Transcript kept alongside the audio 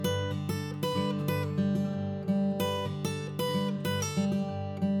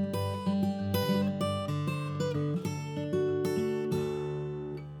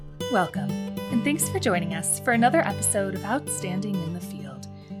Welcome, and thanks for joining us for another episode of Outstanding in the Field,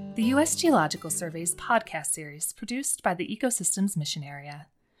 the U.S. Geological Survey's podcast series produced by the Ecosystems Mission Area.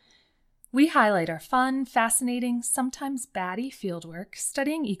 We highlight our fun, fascinating, sometimes batty fieldwork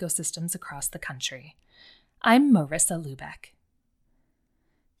studying ecosystems across the country. I'm Marissa Lubeck.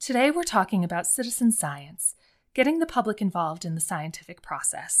 Today we're talking about citizen science, getting the public involved in the scientific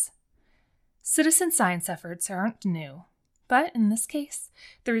process. Citizen science efforts aren't new, but in this case,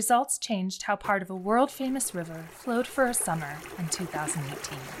 the results changed how part of a world-famous river flowed for a summer in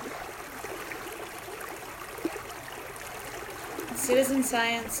 2018. Citizen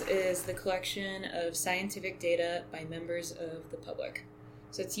science is the collection of scientific data by members of the public.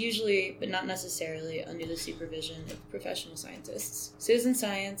 So it's usually, but not necessarily, under the supervision of professional scientists. Citizen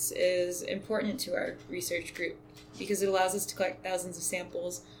science is important to our research group because it allows us to collect thousands of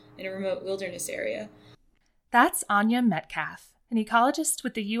samples in a remote wilderness area. That's Anya Metcalf, an ecologist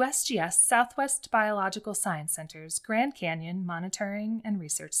with the USGS Southwest Biological Science Center's Grand Canyon Monitoring and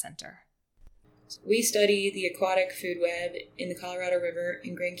Research Center. We study the aquatic food web in the Colorado River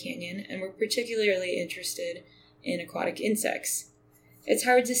in Grand Canyon, and we're particularly interested in aquatic insects. It's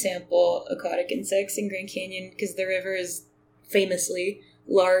hard to sample aquatic insects in Grand Canyon because the river is famously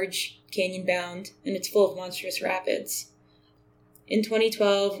large, canyon-bound, and it's full of monstrous rapids. In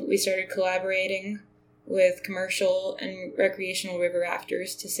 2012, we started collaborating with commercial and recreational river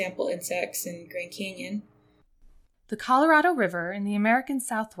rafters to sample insects in Grand Canyon. The Colorado River in the American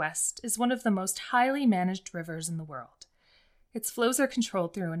Southwest is one of the most highly managed rivers in the world. Its flows are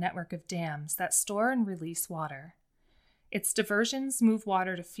controlled through a network of dams that store and release water. Its diversions move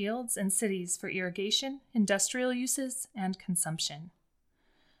water to fields and cities for irrigation, industrial uses, and consumption.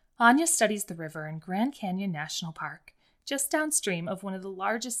 Anya studies the river in Grand Canyon National Park, just downstream of one of the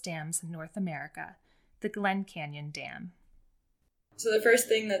largest dams in North America, the Glen Canyon Dam. So the first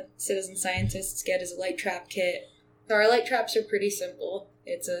thing that citizen scientists get is a light trap kit. So our light traps are pretty simple.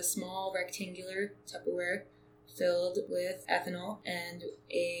 It's a small rectangular Tupperware filled with ethanol and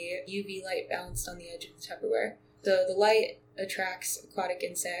a UV light balanced on the edge of the Tupperware. So the light attracts aquatic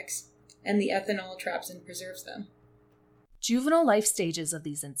insects, and the ethanol traps and preserves them. Juvenile life stages of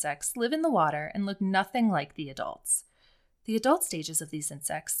these insects live in the water and look nothing like the adults. The adult stages of these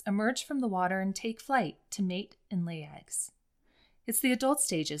insects emerge from the water and take flight to mate and lay eggs. It's the adult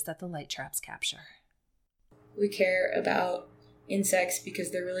stages that the light traps capture. We care about insects because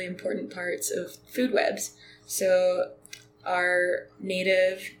they're really important parts of food webs. So our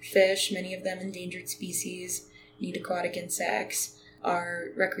native fish, many of them endangered species, need aquatic insects. Our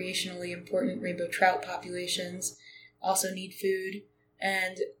recreationally important rainbow trout populations also need food.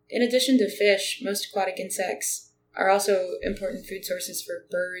 And in addition to fish, most aquatic insects are also important food sources for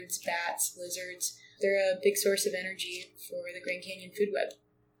birds, bats, lizards. They're a big source of energy for the Grand Canyon food web.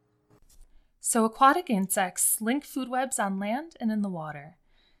 So aquatic insects link food webs on land and in the water.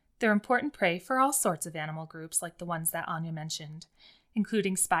 They're important prey for all sorts of animal groups like the ones that Anya mentioned,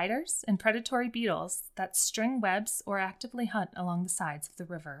 including spiders and predatory beetles that string webs or actively hunt along the sides of the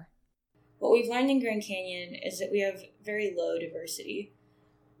river. What we've learned in Grand Canyon is that we have very low diversity.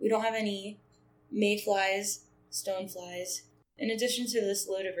 We don't have any mayflies, stoneflies. In addition to this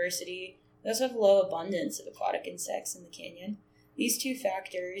low diversity, we also have low abundance of aquatic insects in the canyon. These two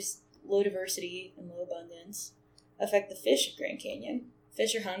factors, low diversity and low abundance, affect the fish of Grand Canyon.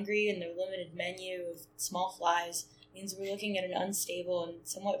 Fish are hungry, and their limited menu of small flies means we're looking at an unstable and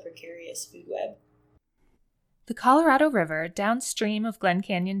somewhat precarious food web. The Colorado River downstream of Glen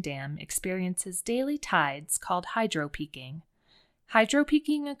Canyon Dam experiences daily tides called hydropeaking.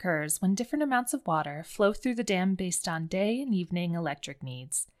 Hydropeaking occurs when different amounts of water flow through the dam based on day and evening electric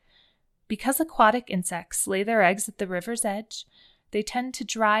needs. Because aquatic insects lay their eggs at the river's edge, they tend to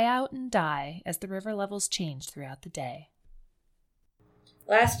dry out and die as the river levels change throughout the day.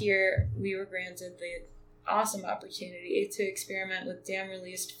 Last year, we were granted the awesome opportunity to experiment with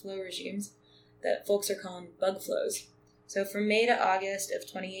dam-released flow regimes that folks are calling bug flows. So from May to August of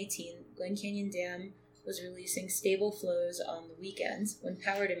 2018, Glen Canyon Dam was releasing stable flows on the weekends when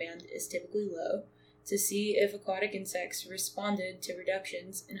power demand is typically low to see if aquatic insects responded to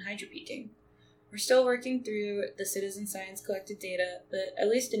reductions in hydropeaking. We're still working through the citizen science collected data, but at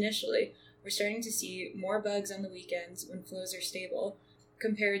least initially, we're starting to see more bugs on the weekends when flows are stable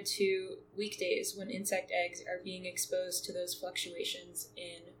compared to weekdays when insect eggs are being exposed to those fluctuations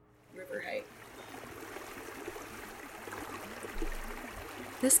in river height.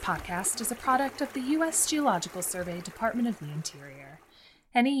 This podcast is a product of the U.S. Geological Survey, Department of the Interior.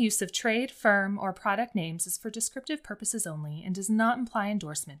 Any use of trade, firm, or product names is for descriptive purposes only and does not imply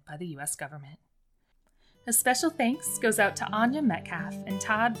endorsement by the U.S. government. A special thanks goes out to Anya Metcalf and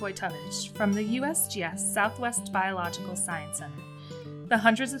Todd Wojtovich from the USGS Southwest Biological Science Center, the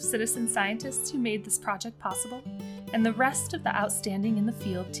hundreds of citizen scientists who made this project possible, and the rest of the Outstanding in the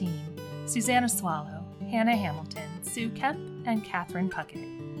Field team, Susanna Swallow, Hannah Hamilton, Sue Kemp, and Catherine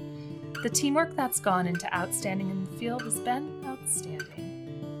Puckett. The teamwork that's gone into Outstanding in the Field has been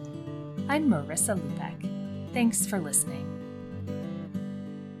outstanding. I'm Marissa Lubeck. Thanks for listening.